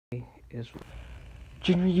is for...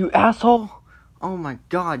 Junior, you asshole! Oh my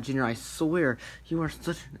god, Junior, I swear, you are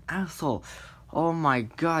such an asshole. Oh my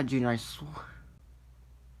god, Junior, I swear.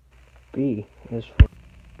 B is for...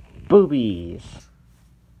 Boobies.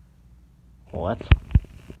 What?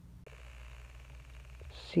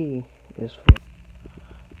 C is for...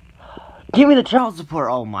 Give me the child support,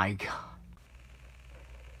 oh my god.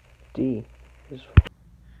 D is for...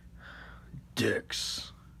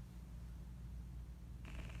 Dicks.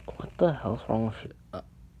 What the hell's wrong with you?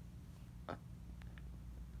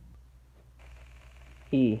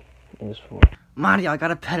 E is for... Mario, I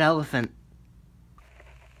got a pet elephant.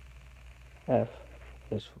 F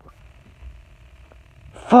is for...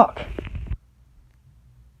 Fuck!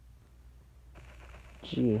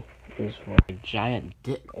 G is for... A giant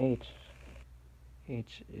dick. H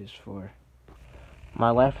is for... My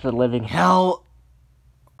life is a living hell.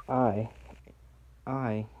 I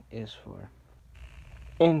is for...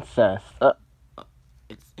 Incest.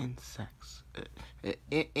 It's insects.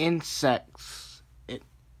 Insects.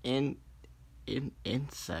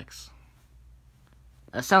 Insects.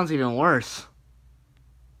 That sounds even worse.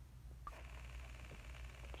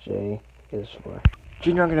 J is for...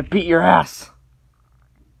 Junior, I'm gonna beat your ass.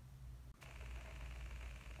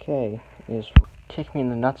 K is for... Kick me in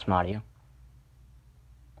the nuts, Mario.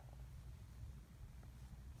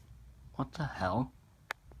 What the hell?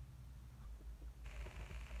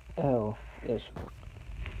 L is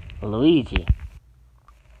for... Luigi.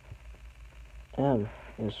 M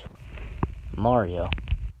is for... Mario.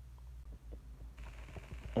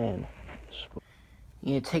 N is for...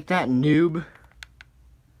 You take that, noob.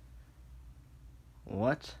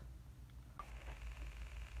 What?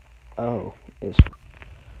 O is for...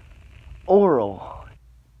 Oral.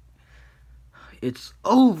 It's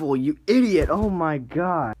oval, you idiot. Oh my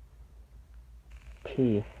god.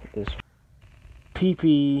 P is for...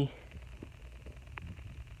 Pee-pee.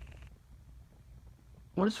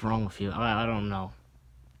 What is wrong with you? I don't know.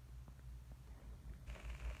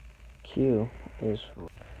 Q is for...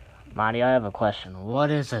 Marty, I have a question.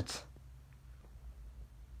 What is it?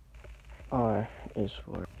 R is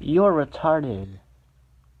for... You're retarded.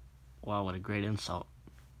 Wow, what a great insult.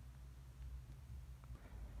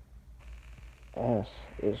 S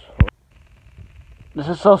is for... This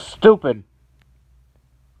is so stupid.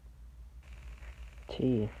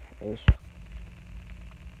 T is...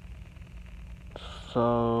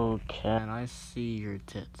 So, can I see your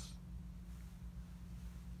tits?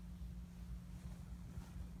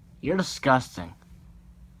 You're disgusting.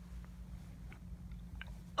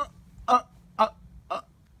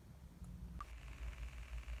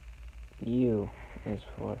 U is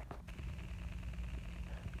for...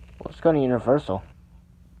 Let's go to Universal.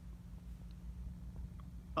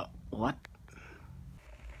 What?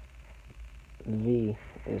 V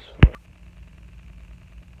is for...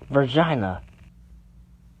 Vagina.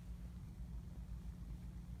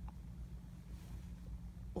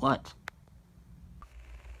 What?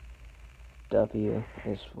 W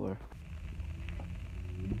is for...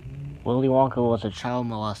 Willy Wonka was a child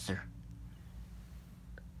molester.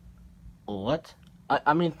 What?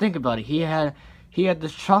 I mean, think about it. He had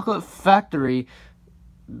this chocolate factory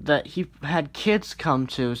that he had kids come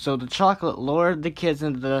to, so the chocolate lured the kids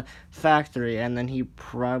into the factory, and then he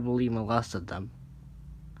probably molested them.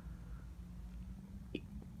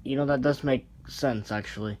 You know, that does make sense,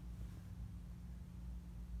 actually.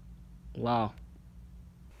 Wow.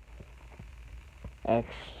 X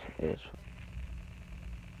is...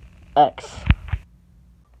 X.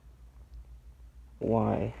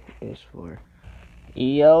 Y is for...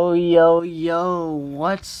 Yo, yo, yo,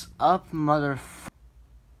 what's up,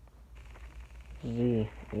 Z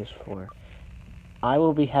is for... I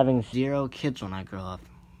will be having 0 kids when I grow up.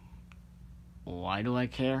 Why do I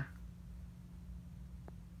care?